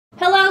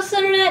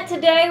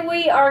today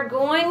we are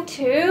going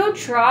to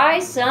try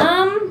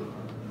some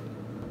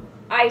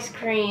ice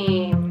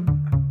cream.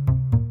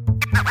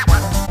 I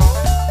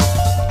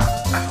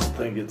don't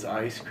think it's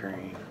ice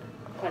cream.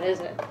 What is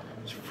it?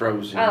 It's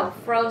frozen. Oh,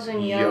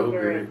 frozen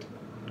yogurt.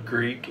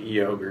 Greek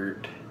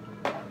yogurt.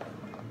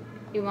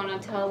 You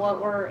want to tell what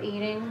we're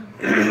eating?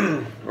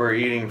 We're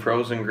eating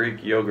frozen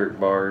Greek yogurt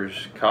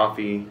bars,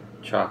 coffee,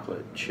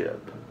 chocolate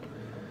chip.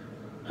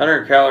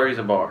 100 calories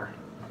a bar.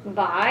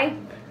 By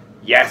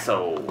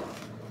Yasso.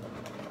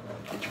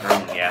 It's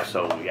from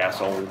Yasso.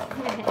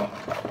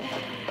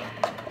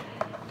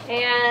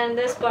 And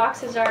this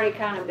box has already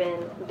kind of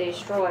been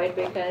destroyed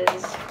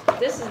because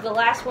this is the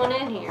last one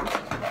in here.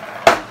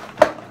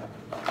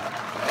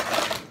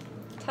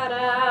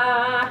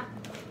 Ta-da!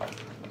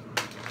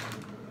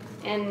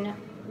 And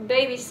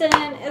Baby Sin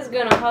is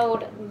gonna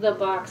hold the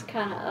box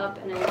kind of up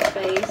in his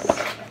face.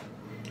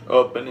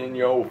 Up and in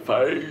your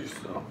face.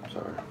 Oh,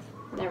 sorry.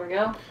 There we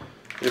go.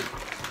 Yep.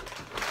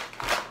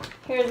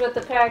 Here's what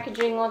the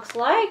packaging looks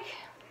like.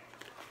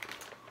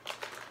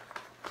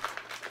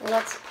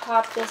 Let's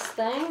pop this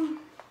thing.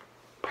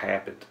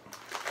 Pap it.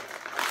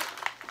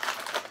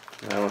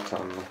 Now it's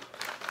on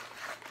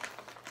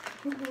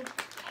the...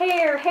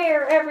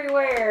 Hair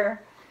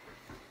everywhere.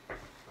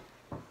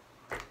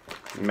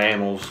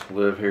 Mammals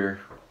live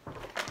here.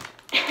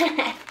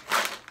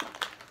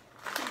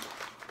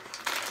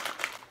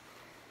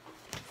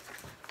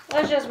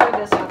 Let's just move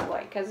this out of the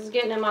way because it's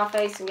getting in my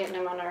face and getting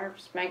in my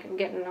nerves.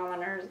 Getting on my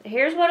nerves.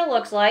 Here's what it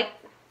looks like.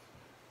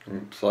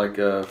 It's like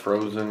a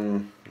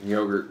frozen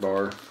yogurt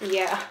bar.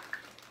 Yeah.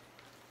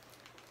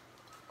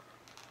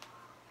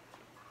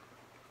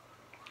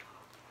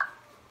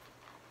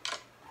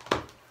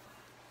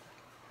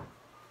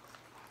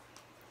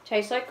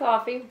 Tastes like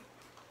coffee.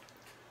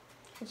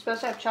 It's supposed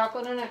to have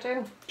chocolate in it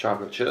too.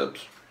 Chocolate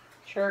chips.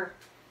 Sure.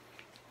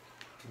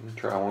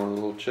 Try one of the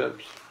little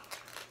chips.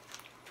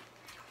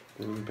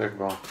 You can pick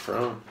them off the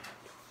front.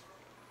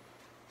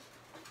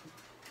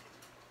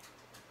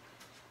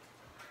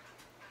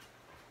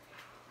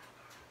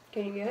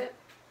 Can you get it?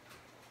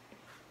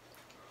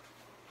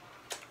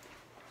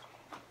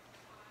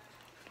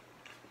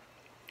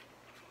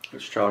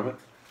 It's chocolate.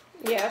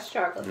 Yeah, it's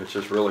chocolate. It's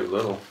just really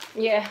little.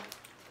 Yeah.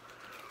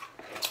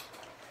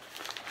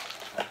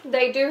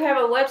 They do have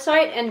a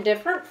website and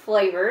different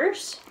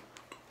flavors.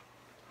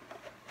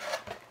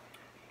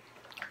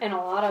 And a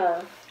lot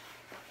of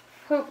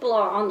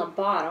hoopla on the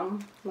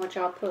bottom, which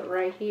I'll put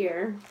right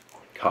here.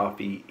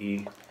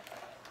 Coffee-y.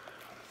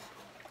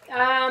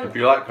 If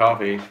you like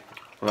coffee,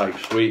 like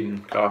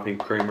sweetened coffee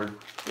creamer.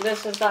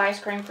 This is the ice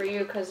cream for you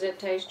because it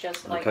tastes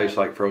just like it. Tastes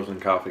like frozen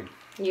coffee.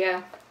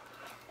 Yeah.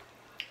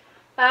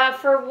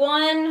 For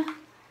one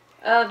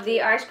of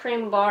the ice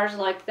cream bars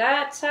like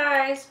that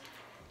size,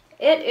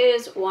 it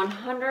is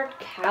 100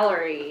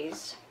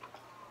 calories.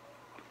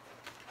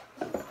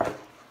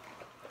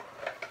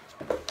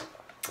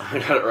 I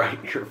got it right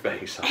in your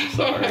face. I'm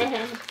sorry.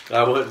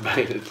 I wasn't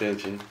paying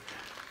attention.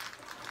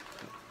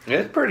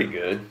 It's pretty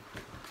good.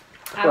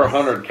 For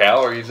 100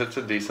 calories, it's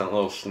a decent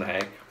little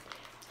snack.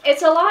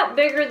 It's a lot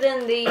bigger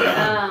than the,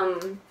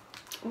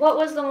 what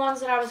was the ones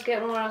that I was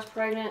getting when I was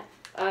pregnant?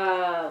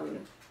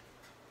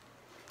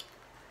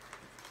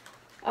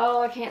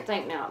 Oh, I can't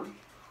think now.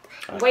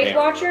 Weight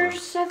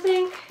Watchers, I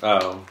think.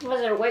 Oh.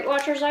 Was it a Weight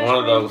Watchers ice cream? One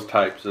of those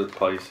types of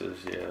places,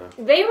 yeah.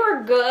 They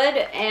were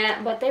good,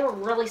 but they were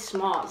really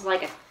small. It's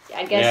like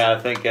I guess. Yeah, I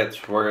think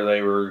that's where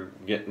they were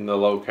getting the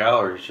low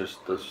calories,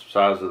 just the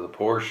size of the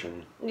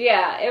portion.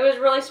 Yeah, it was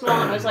really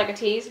small. It was like a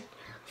tease.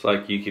 It's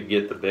like you could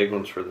get the big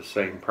ones for the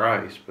same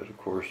price, but of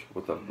course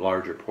with a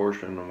larger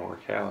portion, the more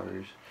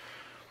calories.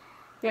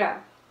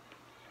 Yeah.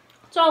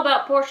 It's all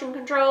about portion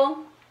control.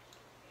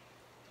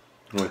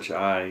 Which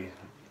I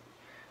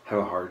have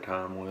a hard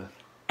time with.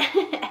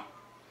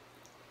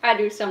 I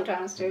do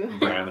sometimes too.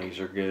 Brownies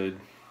are good.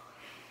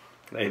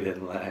 They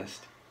didn't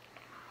last.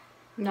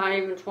 Not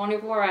even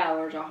 24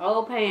 hours. A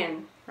whole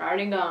pan.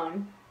 Already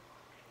gone.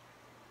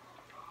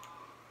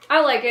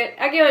 I like it.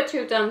 I give it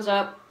 2 thumbs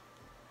up.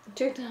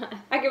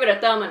 I give it a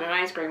thumb and an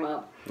ice cream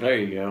up. There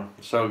you go.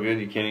 It's so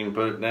good you can't even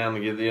put it down to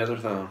give the other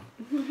thumb.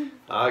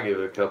 I'll give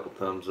it a couple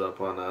thumbs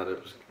up on that.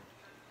 It was,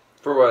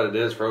 for what it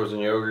is, frozen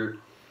yogurt.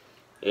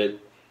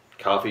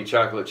 Coffee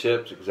chocolate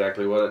chips,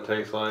 exactly what it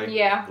tastes like.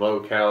 Yeah.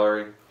 Low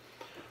calorie.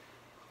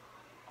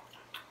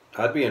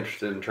 I'd be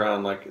interested in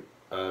trying like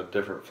a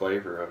different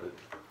flavor of it.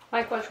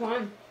 Like which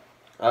one?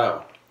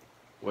 Oh,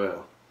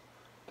 well,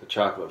 the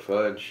chocolate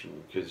fudge,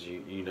 because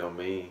you know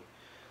me.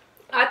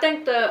 I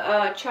think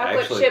the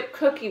chocolate chip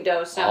cookie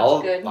dough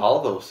sounds good.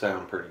 All those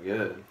sound pretty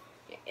good.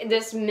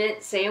 This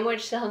mint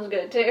sandwich sounds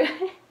good too.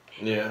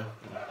 Yeah.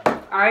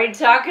 Already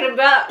talking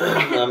about.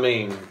 I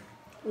mean,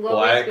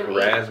 black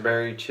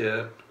raspberry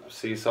chip,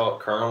 sea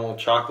salt caramel,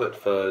 chocolate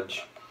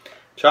fudge,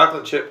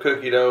 chocolate chip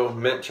cookie dough,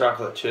 mint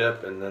chocolate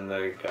chip, and then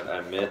they got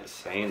a mint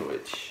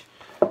sandwich.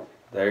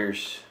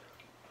 There's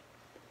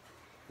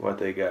what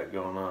they got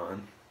going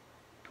on.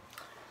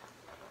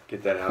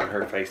 Get that out of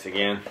her face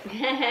again.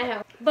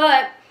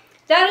 But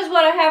that is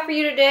what I have for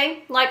you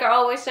today. Like I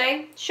always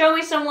say, show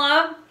me some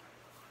love.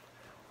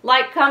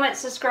 Like, comment,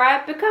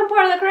 subscribe, become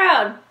part of the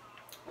crowd.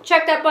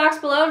 Check that box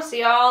below to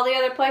see all the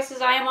other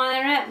places I am on the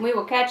internet. And we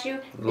will catch you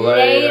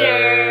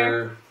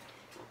later.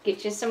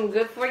 Get you some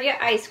good for you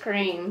ice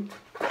cream.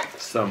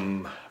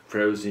 Some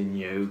frozen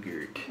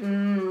yogurt.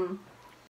 Mmm.